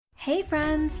Hey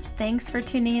friends, thanks for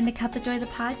tuning in to Cup of Joy, the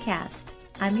podcast.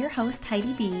 I'm your host,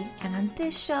 Heidi B, and on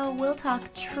this show, we'll talk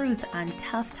truth on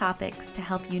tough topics to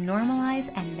help you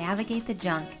normalize and navigate the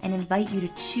junk and invite you to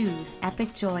choose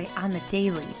epic joy on the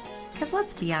daily. Because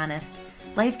let's be honest,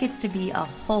 life gets to be a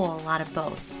whole lot of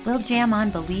both. We'll jam on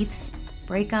beliefs,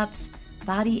 breakups,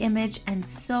 body image, and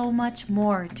so much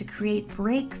more to create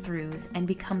breakthroughs and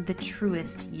become the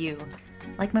truest you.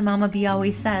 Like my Mama B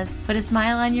always says, put a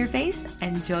smile on your face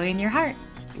and joy in your heart.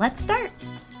 Let's start.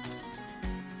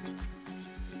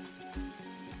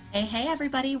 Hey,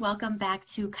 everybody. Welcome back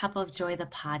to Cup of Joy, the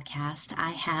podcast.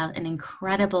 I have an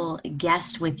incredible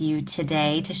guest with you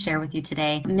today to share with you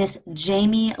today. Miss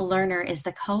Jamie Lerner is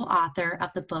the co-author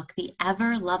of the book, The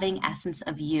Ever-Loving Essence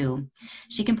of You.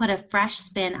 She can put a fresh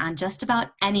spin on just about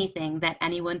anything that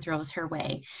anyone throws her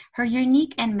way. Her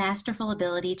unique and masterful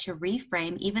ability to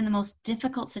reframe even the most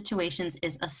difficult situations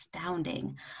is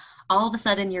astounding. All of a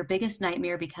sudden, your biggest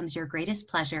nightmare becomes your greatest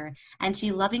pleasure, and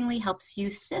she lovingly helps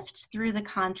you sift through the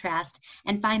contrast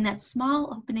and find that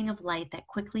small opening of light that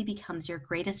quickly becomes your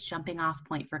greatest jumping off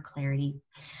point for clarity.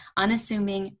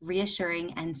 Unassuming,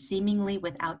 reassuring, and seemingly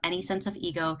without any sense of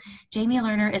ego, Jamie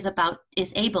Lerner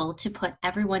is able to put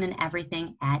everyone and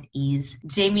everything at ease.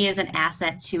 Jamie is an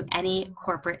asset to any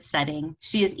corporate setting.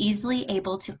 She is easily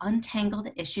able to untangle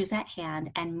the issues at hand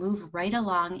and move right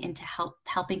along into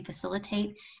helping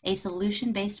facilitate a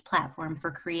solution-based platform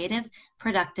for creative,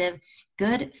 productive,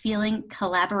 good-feeling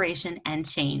collaboration and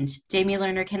change. Jamie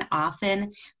Lerner can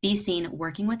often be seen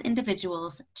working with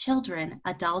individuals, children,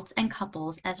 adults, and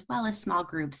couples, as well as small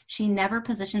groups. She never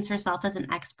positions herself as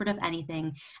an expert of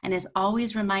anything and is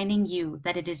always reminding you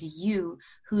that it is you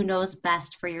who knows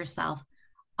best for yourself.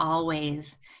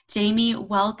 Always. Jamie,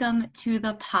 welcome to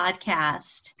the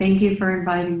podcast. Thank you for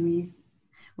inviting me.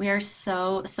 We are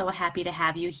so happy to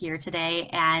have you here today.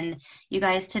 And you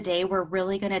guys, today we're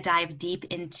really going to dive deep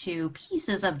into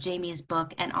pieces of Jamie's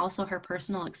book and also her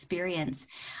personal experience.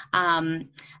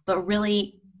 But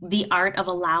really, the art of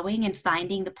allowing and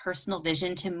finding the personal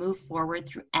vision to move forward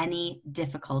through any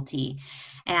difficulty.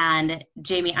 And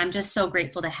Jamie, I'm just so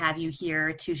grateful to have you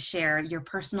here to share your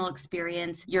personal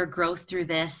experience, your growth through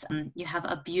this. You have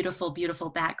a beautiful, beautiful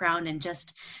background and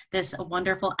just this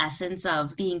wonderful essence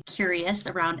of being curious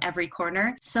around every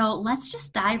corner. So let's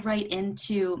just dive right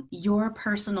into your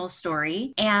personal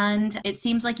story. And it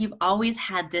seems like you've always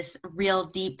had this real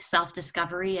deep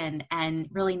self-discovery and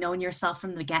really known yourself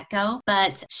from the get-go.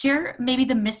 But share maybe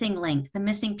the missing link, the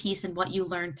missing piece, and what you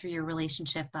learned through your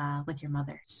relationship with your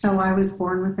mother. So I was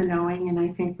born with a knowing, and I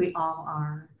think we all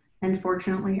are. And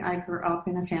fortunately, I grew up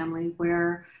in a family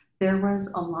where there was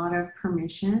a lot of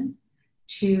permission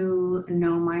to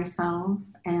know myself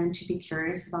and to be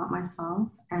curious about myself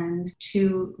and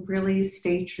to really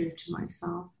stay true to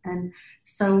myself. And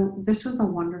so this was a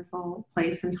wonderful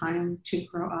place and time to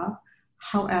grow up.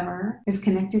 However, as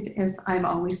connected as I've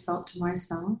always felt to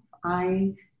myself,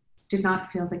 I did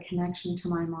not feel the connection to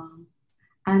my mom.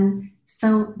 And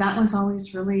so that was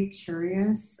always really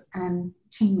curious and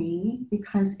to me,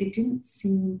 because it didn't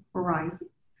seem right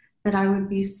that I would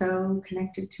be so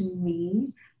connected to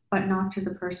me, but not to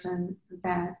the person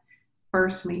that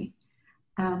birthed me.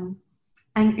 And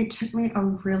it took me a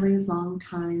really long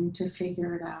time to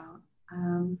figure it out.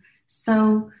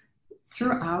 So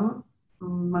throughout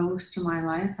most of my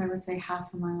life, I would say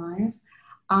half of my life,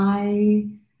 I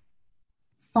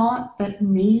thought that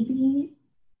maybe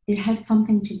it had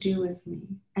something to do with me.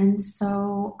 And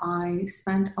so I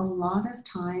spent a lot of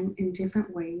time in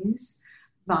different ways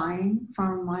vying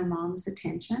for my mom's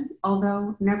attention,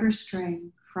 although never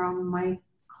straying from my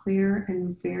clear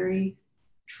and very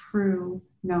true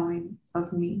knowing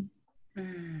of me.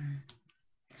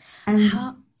 And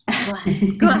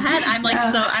Go ahead.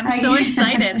 I'm so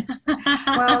excited.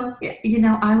 Well,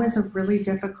 I was a really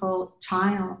difficult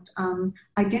child.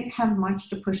 I didn't have much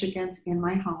to push against in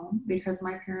my home because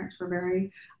my parents were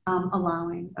very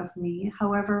allowing of me.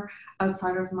 However,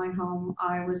 outside of my home,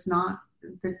 I was not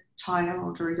the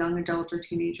child or young adult or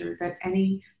teenager that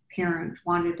any parent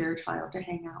wanted their child to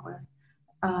hang out with.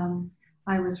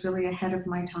 I was really ahead of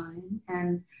my time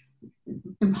and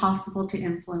impossible to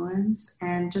influence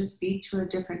and just beat to a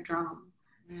different drum.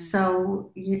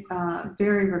 So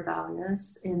very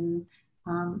rebellious.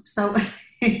 So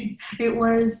it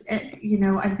was,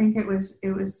 I think it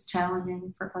was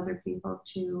challenging for other people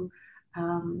to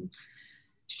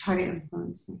try to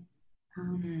influence me.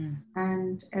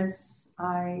 And as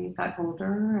I got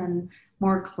older and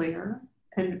more clear,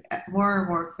 and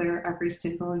more clear every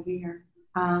single year,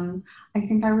 I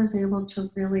think I was able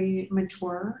to really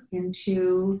mature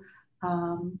into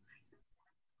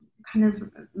kind of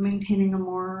maintaining a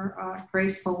more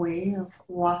graceful way of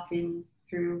walking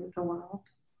through the world.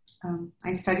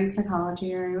 I studied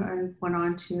psychology. I went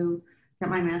on to get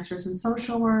my master's in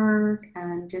social work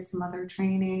and did some other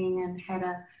training and had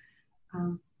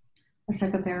a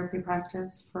psychotherapy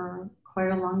practice for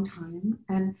quite a long time.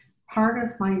 And part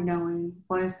of my knowing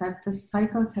was that the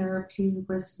psychotherapy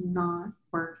was not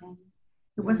working.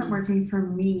 It wasn't working for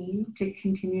me to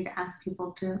continue to ask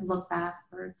people to look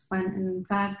backwards when, in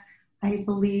fact, I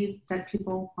believe that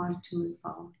people want to move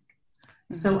forward.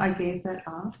 Mm-hmm. So I gave that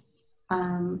up.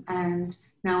 And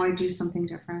now I do something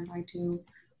different. I do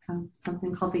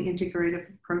something called the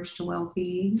integrative approach to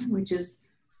well-being, which is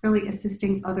really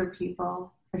assisting other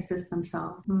people assist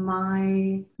themselves.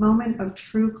 My moment of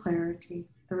true clarity,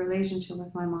 the relationship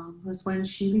with my mom, was when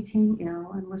she became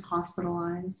ill and was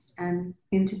hospitalized and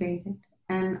intubated.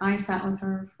 And I sat with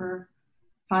her for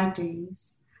 5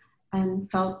 days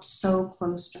and felt so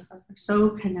close to her, so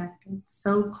connected,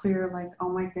 so clear, like, oh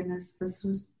my goodness, this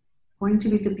was going to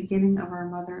be the beginning of our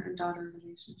mother and daughter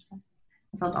relationship.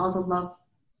 I felt all the love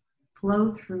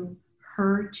flow through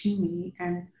her to me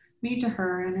and me to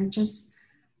her, and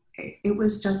it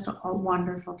was just a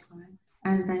wonderful time.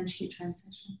 And then she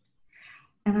transitioned.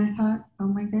 And I thought, oh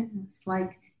my goodness,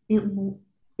 like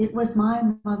it was my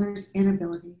mother's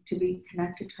inability to be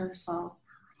connected to herself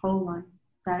her whole life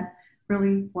that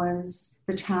really was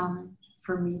the challenge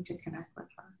for me to connect with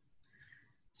her.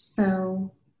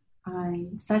 So I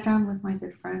sat down with my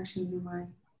good friend who knew my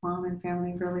mom and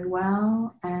family really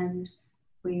well, and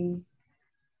we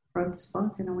wrote this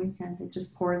book in a weekend. It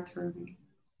just poured through me.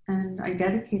 And I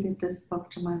dedicated this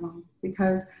book to my mom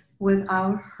because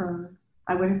without her,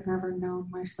 I would have never known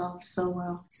myself so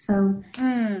well. So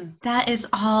that is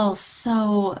all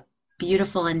so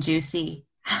beautiful and juicy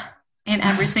in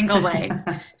every single way,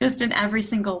 just in every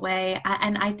single way.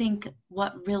 And I think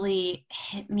what really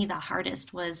hit me the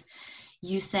hardest was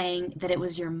you saying that it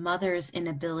was your mother's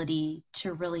inability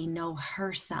to really know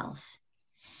herself.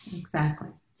 Exactly.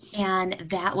 And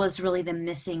that was really the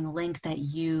missing link that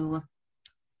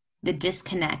the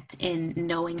disconnect in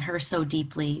knowing her so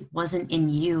deeply wasn't in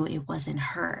you, it was in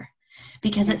her.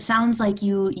 Because it sounds like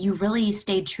you really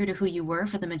stayed true to who you were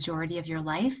for the majority of your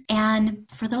life. And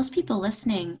for those people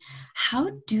listening, how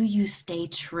do you stay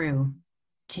true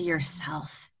to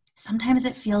yourself? Sometimes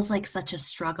it feels like such a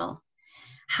struggle.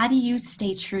 How do you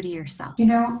stay true to yourself? You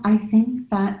know, I think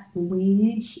that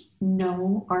we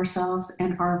know ourselves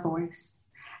and our voice.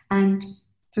 And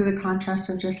through the contrast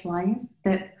of just life,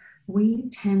 that we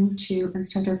tend to,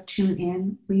 instead of tune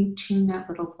in, we tune that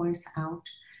little voice out.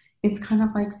 It's kind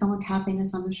of like someone tapping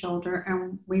us on the shoulder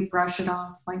and we brush it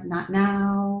off, like, not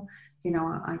now,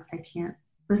 I can't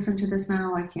listen to this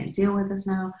now, I can't deal with this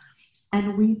now.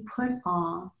 And we put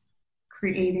off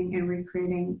creating and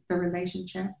recreating the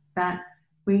relationship that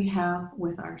we have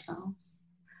with ourselves.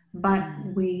 But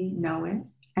we know it,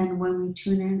 and when we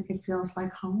tune in, it feels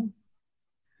like home.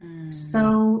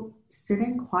 So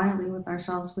sitting quietly with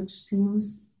ourselves, which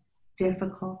seems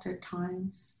difficult at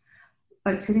times,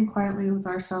 but sitting quietly with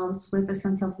ourselves with a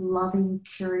sense of loving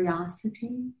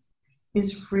curiosity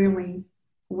is really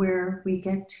where we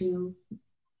get to,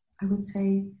 I would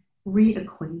say,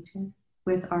 reacquainted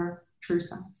with our true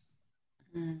selves.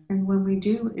 And when we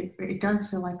do, it does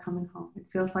feel like coming home. It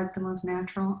feels like the most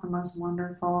natural and most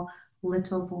wonderful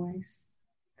little voice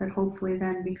that hopefully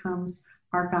then becomes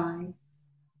our guide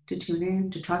to tune in,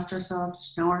 to trust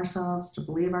ourselves, to know ourselves, to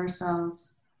believe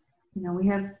ourselves. We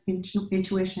have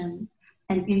intuition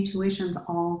and intuitions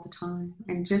all the time.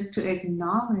 And just to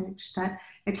acknowledge that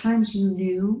at times you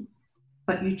knew,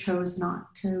 but you chose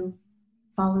not to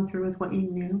follow through with what you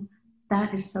knew,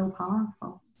 that is so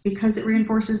powerful because it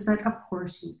reinforces that, of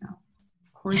course you know.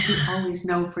 Of course you always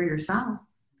know for yourself.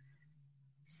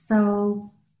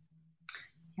 So,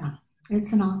 yeah,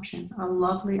 it's an option, a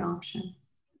lovely option.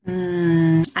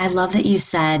 I love that you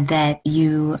said that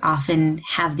you often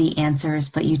have the answers,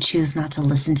 but you choose not to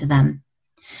listen to them,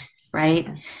 right?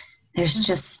 Yes. There's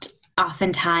just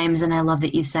oftentimes, and I love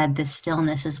that you said this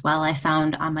stillness as well. I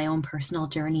found on my own personal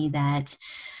journey that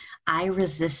I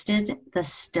resisted the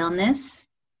stillness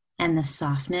and the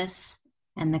softness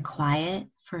and the quiet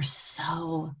for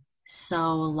so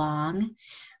long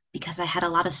because I had a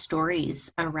lot of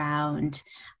stories around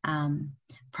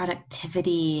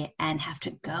productivity and have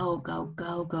to go.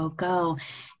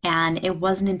 And it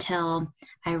wasn't until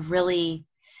I really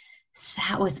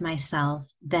sat with myself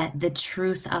that the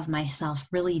truth of myself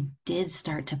really did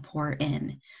start to pour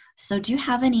in. So do you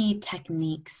have any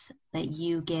techniques that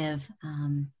you give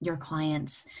your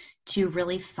clients to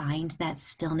really find that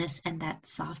stillness and that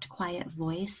soft, quiet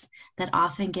voice that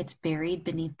often gets buried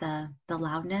beneath the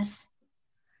loudness?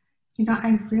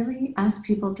 I really ask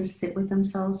people to sit with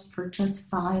themselves for just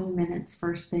 5 minutes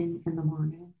first thing in the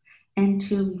morning and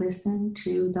to listen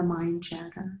to the mind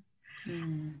chatter.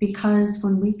 Because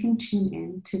when we can tune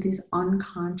in to these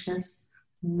unconscious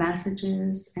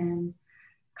messages and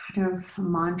kind of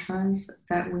mantras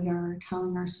that we are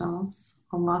telling ourselves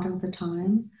a lot of the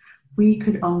time, we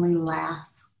could only laugh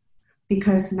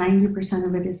because 90%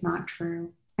 of it is not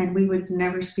true. And we would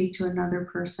never speak to another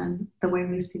person the way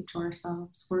we speak to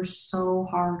ourselves. We're so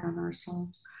hard on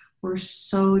ourselves. We're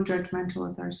so judgmental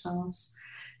with ourselves.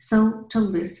 So to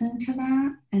listen to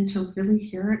that and to really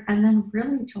hear it, and then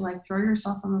really to like throw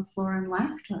yourself on the floor in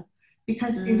laughter,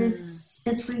 because it is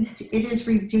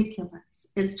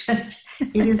ridiculous.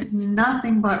 It is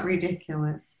nothing but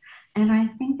ridiculous. And I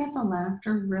think that the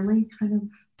laughter really kind of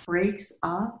breaks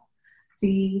up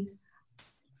the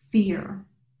fear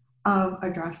of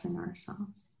addressing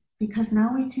ourselves, because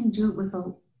now we can do it with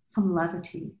some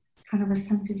levity, kind of a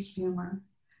sense of humor.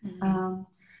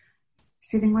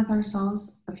 Sitting with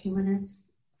ourselves a few minutes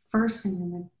first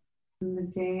thing in the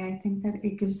day, I think that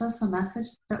it gives us a message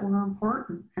that we're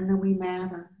important and that we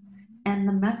matter. And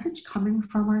the message coming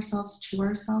from ourselves to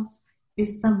ourselves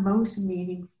is the most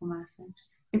meaningful message.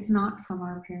 It's not from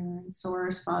our parents or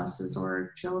our spouses or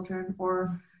our children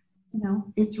or,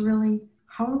 it's really,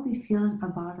 how are we feeling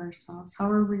about ourselves? How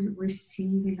are we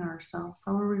receiving ourselves?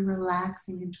 How are we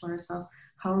relaxing into ourselves?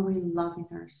 How are we loving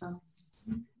ourselves?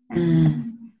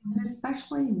 And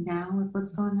especially now with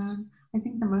what's going on, I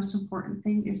think the most important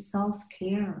thing is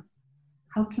self-care.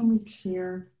 How can we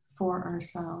care for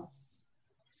ourselves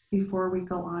before we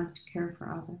go on to care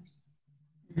for others?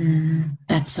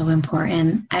 That's so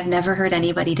important. I've never heard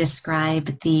anybody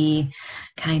describe the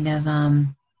kind of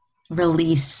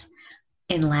release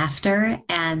in laughter,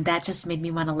 and that just made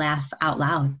me want to laugh out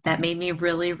loud. That made me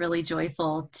really, really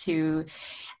joyful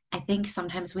I think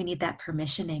sometimes we need that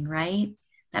permissioning, right?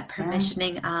 That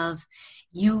permissioning of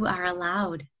you are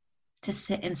allowed to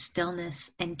sit in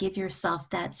stillness and give yourself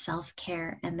that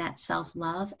self-care and that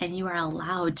self-love, and you are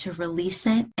allowed to release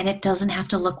it. And it doesn't have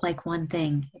to look like one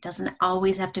thing. It doesn't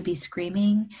always have to be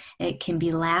screaming. It can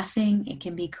be laughing. It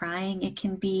can be crying. It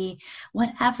can be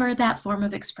whatever that form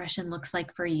of expression looks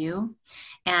like for you.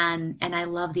 And I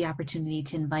love the opportunity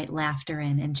to invite laughter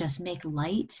in and just make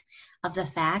light of the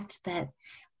fact that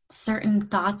certain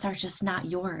thoughts are just not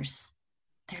yours.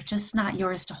 They're just not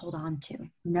yours to hold on to.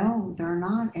 No, they're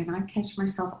not. And I catch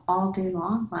myself all day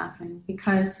long laughing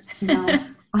because,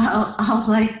 I'll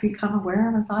like become aware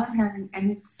of a thought I'm having, and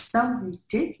it's so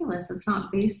ridiculous. It's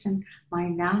not based in my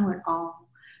now at all.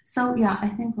 So yeah, I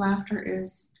think laughter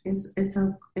it's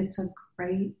a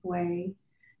great way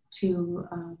to,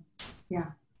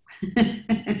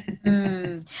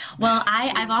 Well,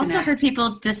 I've also heard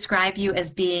people describe you as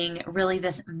being really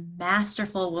this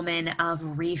masterful woman of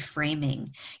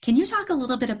reframing. Can you talk a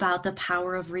little bit about the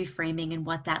power of reframing and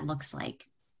what that looks like?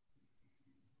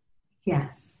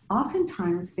 Yes.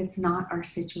 Oftentimes, it's not our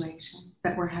situation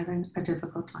that we're having a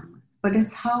difficult time with, but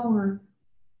it's how we're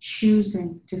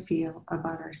choosing to feel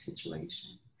about our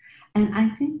situation. And I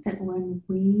think that when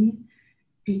we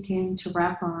begin to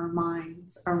wrap our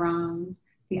minds around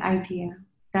the idea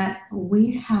that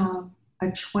we have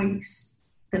a choice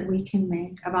that we can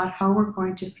make about how we're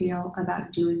going to feel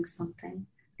about doing something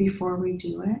before we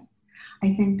do it,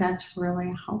 I think that's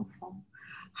really helpful.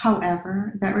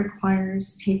 However, that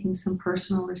requires taking some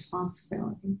personal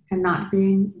responsibility and not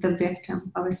being the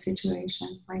victim of a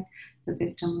situation, like the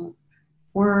victim of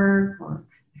work, or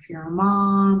if you're a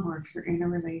mom, or if you're in a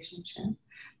relationship.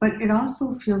 But it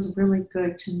also feels really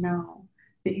good to know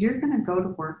that you're going to go to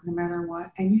work no matter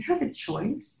what, and you have a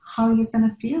choice how you're going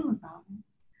to feel about it.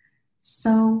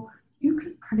 So you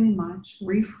can pretty much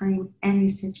reframe any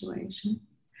situation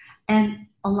and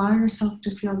allow yourself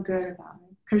to feel good about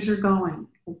it, because you're going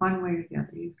one way or the other.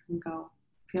 You can go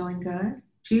feeling good,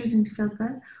 choosing to feel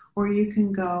good, or you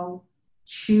can go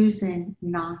choosing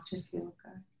not to feel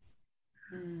good.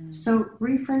 So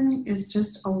reframing is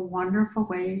just a wonderful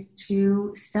way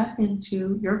to step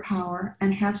into your power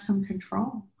and have some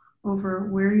control over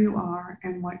where you are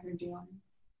and what you're doing.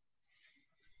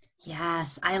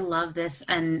 Yes, I love this,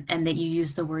 and that you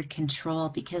use the word control,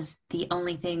 because the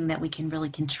only thing that we can really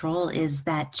control is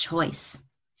that choice,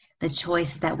 the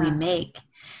choice that we make.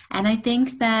 And I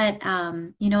think that,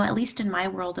 at least in my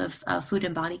world of food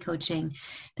and body coaching,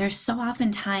 there's so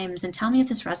often times, and tell me if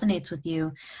this resonates with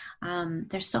you,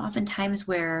 there's so often times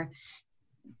where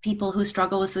people who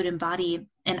struggle with food and body,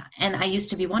 and I used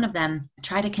to be one of them,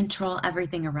 try to control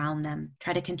everything around them,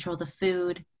 try to control the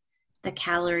food, the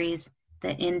calories,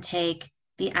 the intake,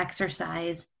 the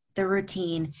exercise, the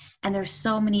routine. And there's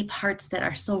so many parts that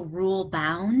are so rule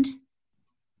bound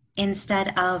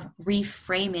instead of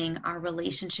reframing our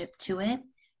relationship to it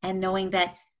and knowing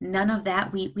that none of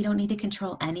that, we don't need to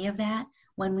control any of that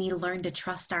when we learn to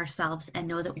trust ourselves and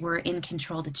know that we're in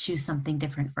control to choose something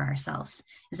different for ourselves.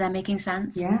 Is that making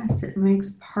sense? Yes, it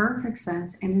makes perfect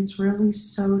sense. And it's really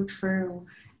so true.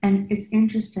 And it's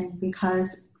interesting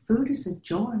because food is a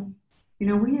joy. You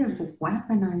know, we have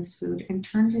weaponized food and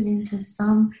turned it into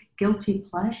some guilty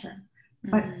pleasure.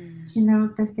 But, you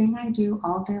know, the thing I do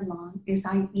all day long is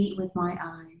I eat with my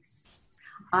eyes.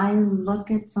 I look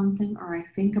at something or I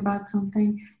think about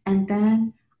something, and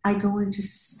then I go into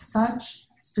such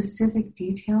specific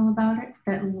detail about it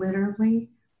that literally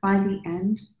by the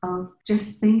end of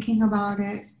just thinking about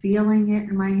it, feeling it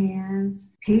in my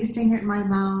hands, tasting it in my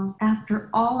mouth, after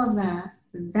all of that,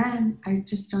 then I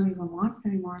just don't even want it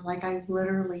anymore. Like I've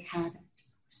literally had it.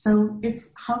 So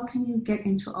it's how can you get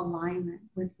into alignment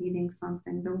with eating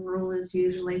something? The rule is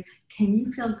usually, can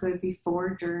you feel good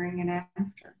before, during, and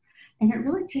after? And it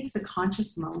really takes a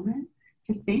conscious moment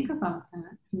to think about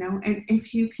that, you know, and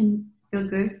if you can feel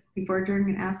good before, during,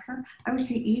 and after, I would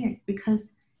say eat it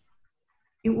because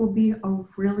it will be a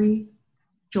really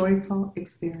joyful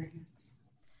experience.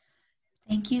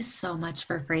 Thank you so much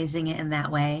for phrasing it in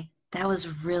that way. That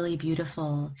was really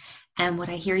beautiful. And what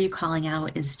I hear you calling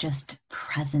out is just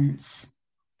presence.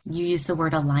 You use the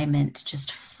word alignment,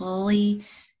 just fully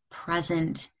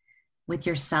present with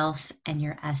yourself and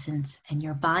your essence, and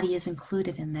your body is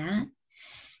included in that.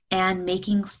 And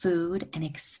making food an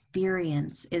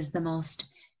experience is the most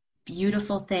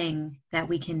beautiful thing that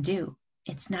we can do.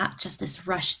 It's not just this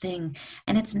rush thing,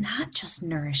 and it's not just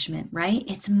nourishment, right?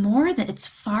 It's more that it's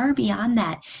far beyond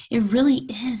that. It really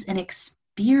is an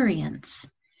experience.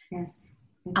 Yes,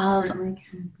 of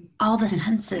all the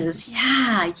senses.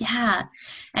 Yeah.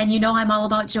 And you know, I'm all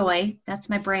about joy. That's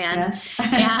my brand.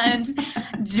 Yes.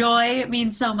 And joy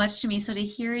means so much to me. So to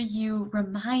hear you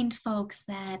remind folks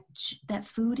that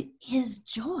food is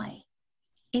joy.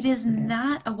 It is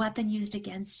not a weapon used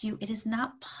against you. It is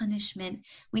not punishment.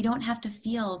 We don't have to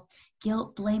feel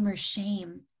guilt, blame, or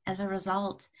shame as a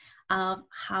result of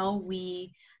how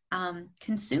we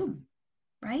consume,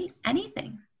 right?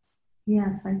 Anything.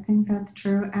 Yes, I think that's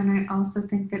true. And I also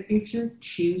think that if you're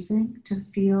choosing to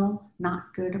feel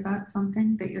not good about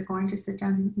something that you're going to sit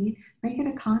down and eat, make it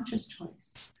a conscious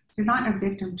choice. You're not a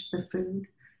victim to the food.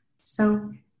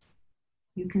 So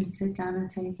you can sit down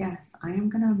and say, yes, I am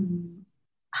going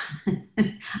to,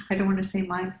 I don't want to say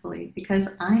mindfully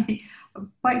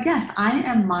but yes, I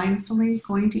am mindfully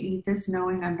going to eat this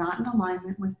knowing I'm not in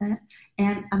alignment with it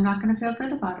and I'm not going to feel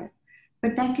good about it.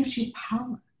 But that gives you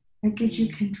power. That gives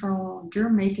you control. You're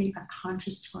making a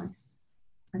conscious choice.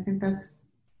 I think that's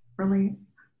really a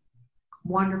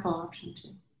wonderful option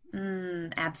too.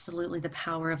 Absolutely. The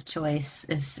power of choice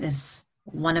is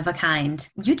one of a kind.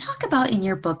 You talk about in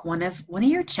your book, one of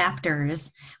your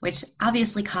chapters, which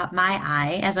obviously caught my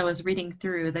eye as I was reading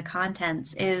through the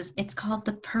contents, it's called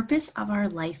The Purpose of Our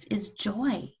Life is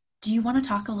Joy. Do you want to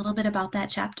talk a little bit about that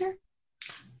chapter?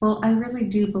 Well, I really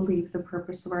do believe the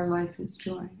purpose of our life is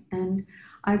joy. And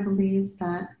I believe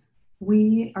that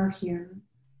we are here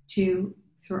through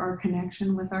our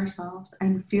connection with ourselves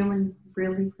and feeling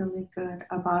really, really good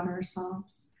about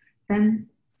ourselves. Then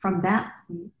from that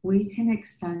point, we can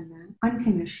extend that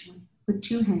unconditionally with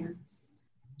two hands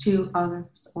to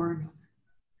others or another.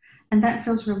 And that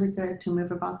feels really good to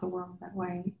move about the world that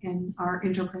way in our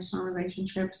interpersonal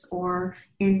relationships or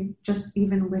in just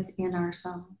even within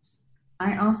ourselves.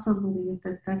 I also believe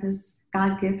that is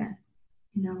God-given,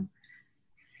 you know.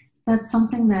 That's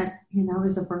something that, you know,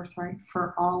 is a birthright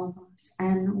for all of us.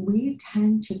 And we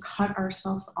tend to cut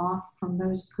ourselves off from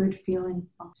those good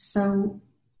feelings. So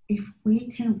if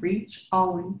we can reach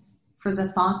always for the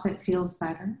thought that feels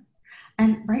better,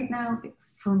 and right now,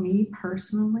 for me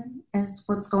personally, as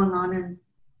what's going on in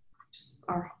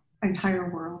our entire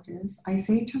world is, I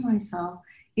say to myself,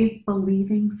 if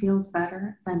believing feels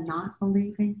better than not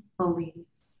believing, believe.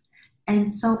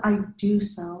 And so I do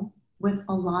so with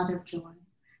a lot of joy.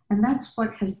 And that's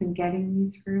what has been getting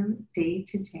me through day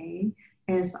to day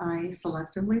as I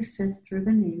selectively sift through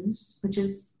the news, which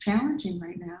is challenging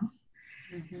right now,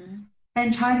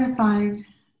 and try to find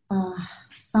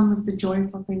some of the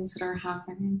joyful things that are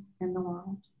happening in the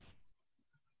world.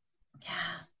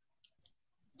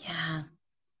 Yeah.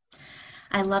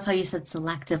 I love how you said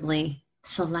selectively.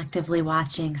 selectively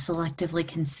watching, selectively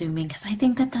consuming, because I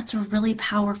think that that's a really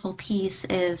powerful piece,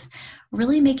 is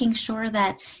really making sure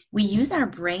that we use our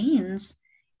brains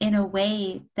in a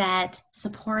way that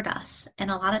support us. And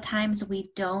a lot of times we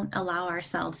don't allow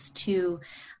ourselves to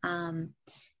um,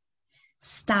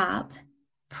 stop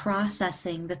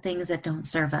processing the things that don't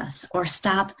serve us, or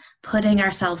stop putting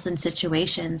ourselves in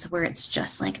situations where it's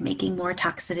just like making more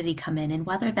toxicity come in. And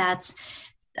whether that's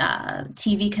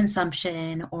TV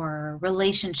consumption or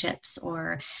relationships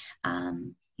or,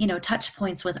 touch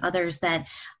points with others that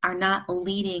are not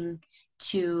leading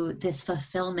to this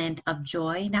fulfillment of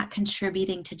joy, not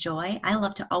contributing to joy. I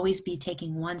love to always be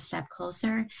taking one step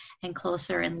closer and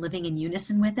closer and living in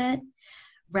unison with it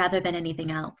rather than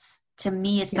anything else. To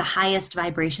me, it's the Yeah, highest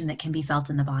vibration that can be felt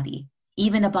in the body,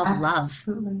 even above love.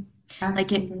 absolutely.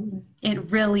 Like Absolutely.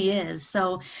 it really is.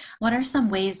 So, what are some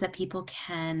ways that people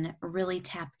can really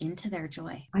tap into their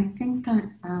joy? I think that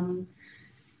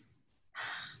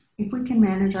if we can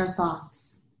manage our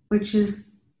thoughts, which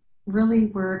is really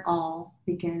where it all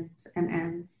begins and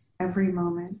ends, every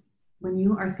moment, when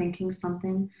you are thinking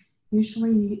something,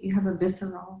 usually you have a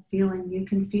visceral feeling. You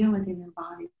can feel it in your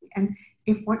body. And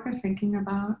if what you're thinking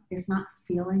about is not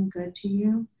feeling good to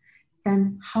you,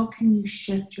 then how can you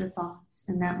shift your thoughts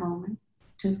in that moment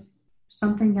to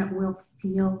something that will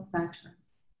feel better?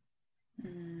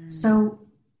 Mm. So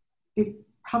it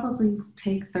probably will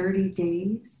take 30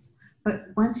 days, but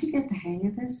once you get the hang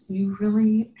of this, you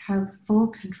really have full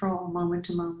control moment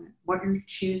to moment, what you're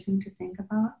choosing to think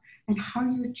about and how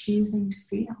you're choosing to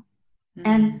feel.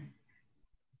 And Mm.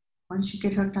 once you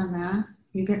get hooked on that,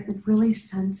 you get really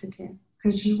sensitive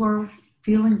because you are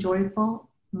feeling joyful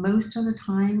most of the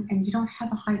time and you don't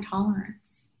have a high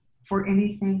tolerance for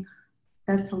anything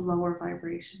that's a lower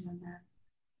vibration than that.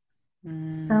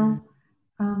 Mm. So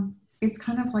it's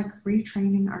kind of like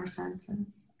retraining our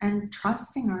senses and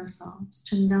trusting ourselves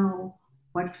to know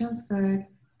what feels good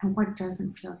and what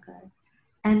doesn't feel good.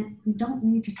 And we don't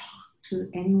need to talk to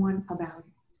anyone about it.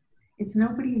 It's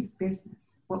nobody's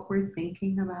business what we're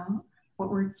thinking about, what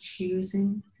we're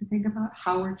choosing to think about,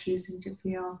 how we're choosing to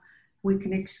feel. We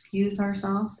can excuse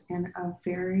ourselves in a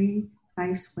very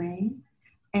nice way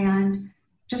and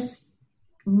just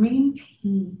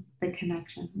maintain the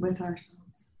connection with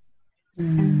ourselves.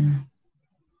 And Mm.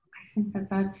 I think that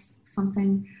that's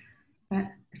something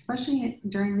that, especially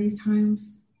during these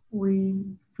times,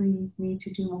 we need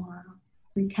to do more of.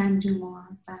 We can do more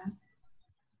of that.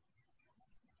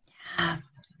 Yeah.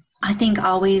 I think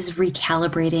always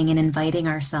recalibrating and inviting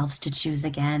ourselves to choose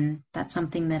again. That's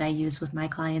something that I use with my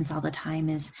clients all the time,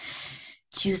 is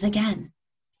choose again,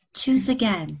 choose Yes.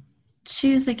 again,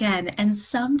 choose again. And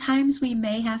sometimes we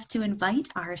may have to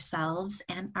invite ourselves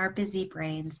and our busy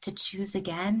brains to choose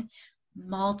again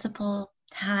multiple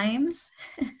times.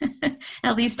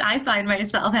 At least I find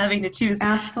myself having to choose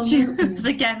Absolutely.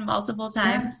 again multiple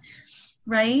times, Yes.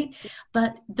 right?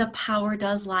 But the power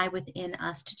does lie within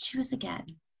us to choose again,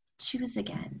 choose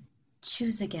again,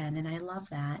 choose again. And I love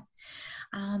that.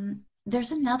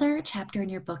 There's another chapter in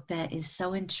your book that is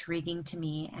so intriguing to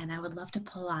me, and I would love to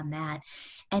pull on that.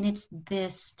 And it's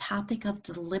this topic of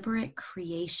deliberate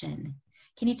creation.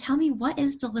 Can you tell me, what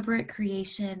is deliberate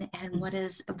creation, and what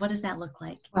does that look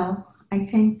like? Well, I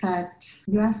think that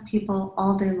you ask people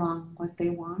all day long what they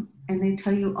want, and they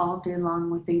tell you all day long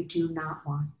what they do not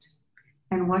want.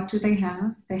 And what do they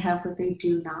have? They have what they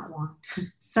do not want.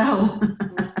 So,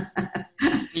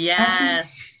 asking,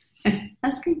 Yes.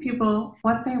 asking people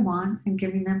what they want and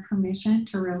giving them permission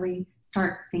to really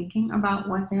start thinking about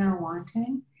what they are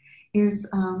wanting is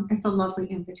it's a lovely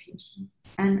invitation.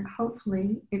 And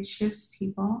hopefully it shifts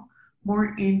people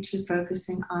more into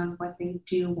focusing on what they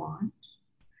do want,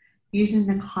 using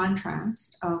the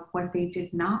contrast of what they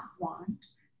did not want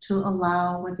to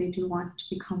allow what they do want to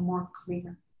become more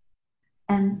clear.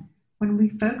 And when we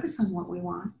focus on what we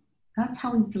want, that's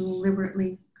how we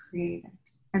deliberately create it.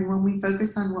 And when we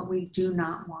focus on what we do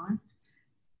not want,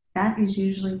 that is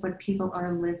usually what people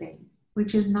are living,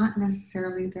 which is not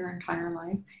necessarily their entire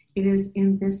life. It is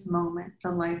in this moment,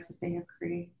 the life that they have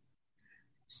created.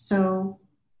 So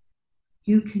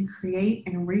you can create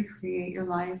and recreate your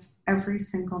life every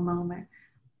single moment.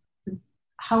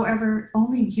 However,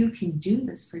 only you can do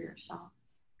this for yourself.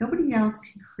 Nobody else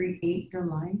can create your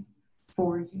life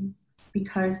for you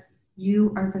because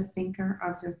you are the thinker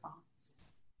of your thoughts.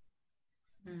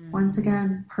 Once Mm.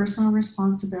 again, personal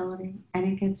responsibility, and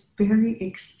it gets very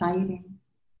exciting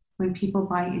when people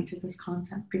buy into this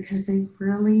concept because they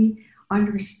really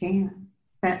understand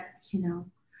that,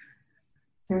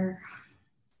 they're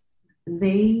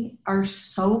they are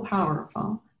so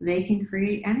powerful, they can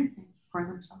create anything for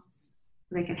themselves.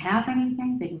 They can have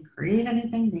anything, they can create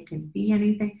anything, they can be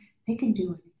anything, they can do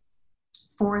anything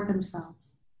for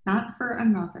themselves, not for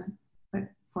another, but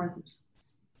for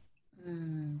themselves.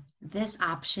 This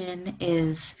option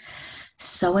is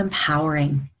so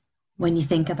empowering when you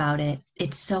think about it.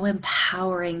 It's so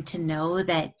empowering to know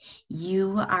that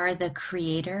you are the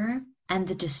creator and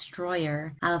the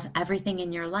destroyer of everything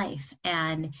in your life.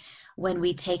 And when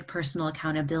we take personal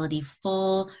accountability,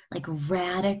 full, like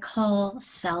radical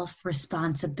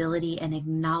self-responsibility and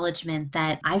acknowledgement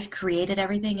that I've created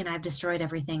everything and I've destroyed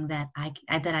everything that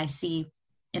I see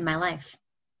in my life.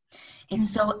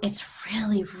 It's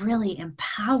really, really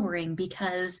empowering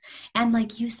because, and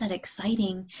like you said,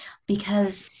 exciting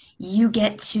because you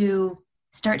get to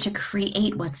start to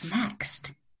create what's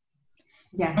next.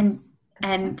 Yes.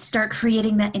 And start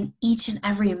creating that in each and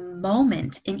every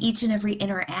moment, in each and every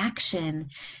interaction,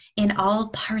 in all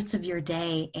parts of your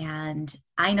day. And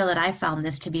I know that I found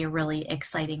this to be a really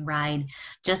exciting ride,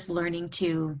 just learning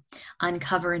to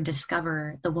uncover and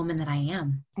discover the woman that I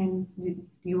am. And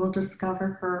you will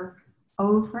discover her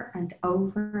over and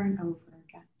over and over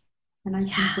again. And I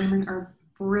think women are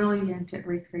brilliant at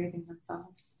recreating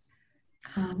themselves.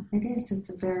 So it's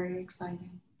very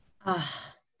exciting.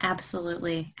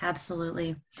 Absolutely.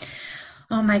 Absolutely.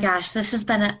 Oh my gosh, this has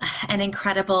been an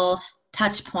incredible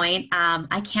touch point.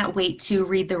 I can't wait to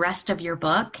read the rest of your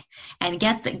book and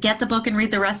get the book and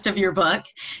read the rest of your book,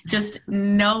 just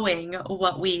knowing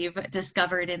what we've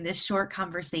discovered in this short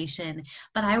conversation.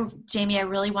 But Jamie, I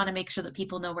really want to make sure that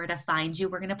people know where to find you.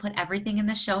 We're going to put everything in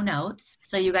the show notes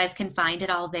so you guys can find it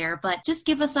all there. But just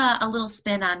give us a little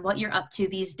spin on what you're up to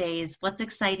these days, what's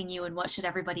exciting you, and what should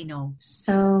everybody know?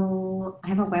 So I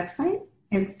have a website.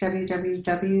 It's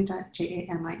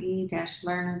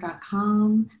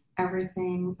www.jamie-learner.com.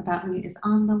 Everything about me is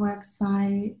on the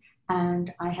website,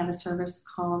 and I have a service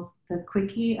called the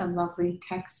Quickie, a lovely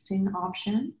texting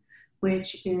option,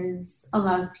 which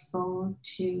allows people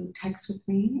to text with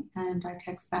me, and I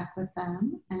text back with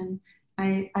them, and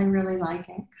I really like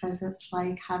it because it's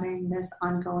like having this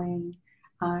ongoing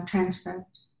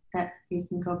transcript that you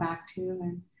can go back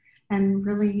to and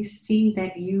really see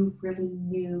that you really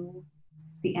knew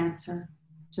the answer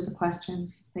to the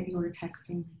questions that you were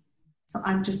texting me. So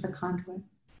I'm just the conduit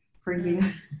for you.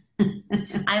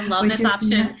 I love this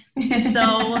option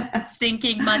so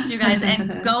stinking much, you guys.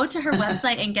 And go to her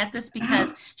website and get this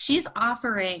because she's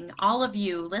offering all of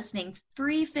you listening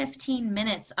free 15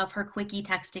 minutes of her Quickie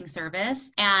texting service.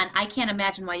 And I can't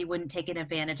imagine why you wouldn't take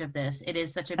advantage of this. It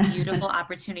is such a beautiful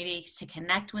opportunity to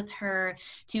connect with her,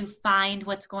 to find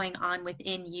what's going on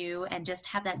within you, and just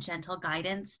have that gentle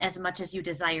guidance as much as you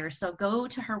desire. So go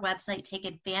to her website, take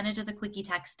advantage of the Quickie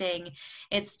texting.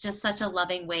 It's just such a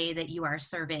loving way that you are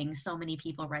serving so many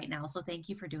people right now. So thank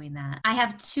you for doing that. I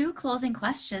have 2 closing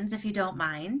questions, if you don't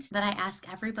mind, that I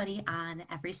ask everybody on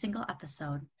every single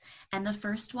episode. And the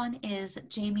first one is,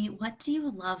 Jamie, what do you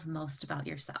love most about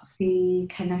yourself? The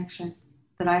connection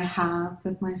that I have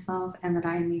with myself and that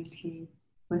I maintain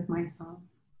with myself.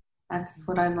 That's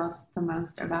what I love the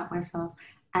most about myself.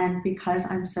 And because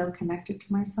I'm so connected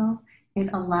to myself, it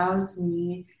allows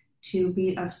me to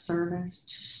be of service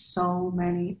to so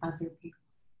many other people.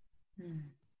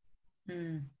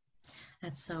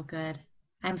 That's so good.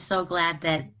 I'm so glad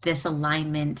that this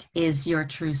alignment is your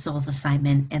true soul's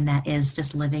assignment, and that is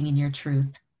just living in your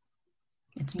truth.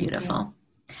 It's beautiful.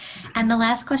 And the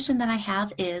last question that I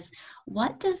have is,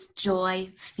 what does joy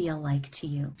feel like to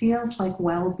you? It feels like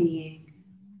well-being.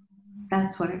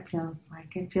 That's what it feels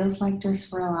like. It feels like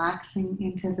just relaxing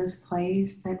into this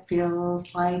place that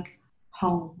feels like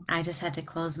home. I just had to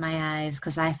close my eyes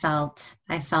because I felt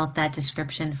that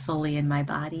description fully in my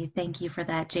body. Thank you for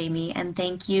that, Jamie. And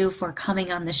thank you for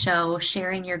coming on the show,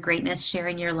 sharing your greatness,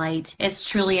 sharing your light. It's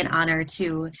truly an honor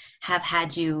to have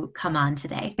had you come on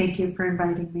today. Thank you for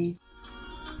inviting me.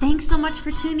 Thanks so much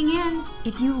for tuning in.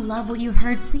 If you love what you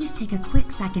heard, please take a quick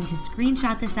second to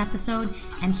screenshot this episode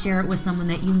and share it with someone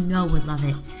that you know would love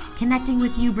it. Connecting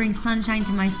with you brings sunshine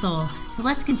to my soul, so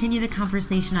let's continue the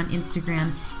conversation on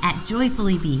Instagram at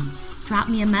JoyfullyBe. Drop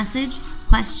me a message,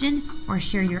 question, or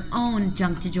share your own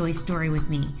Junk to Joy story with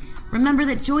me. Remember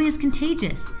that joy is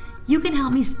contagious. You can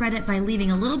help me spread it by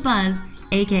leaving a little buzz,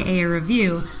 aka a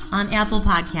review, on Apple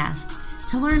Podcast.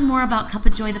 To learn more about Cup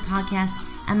of Joy the podcast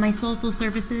and my soulful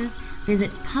services,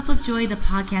 visit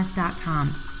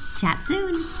cupofjoythepodcast.com. Chat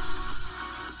soon.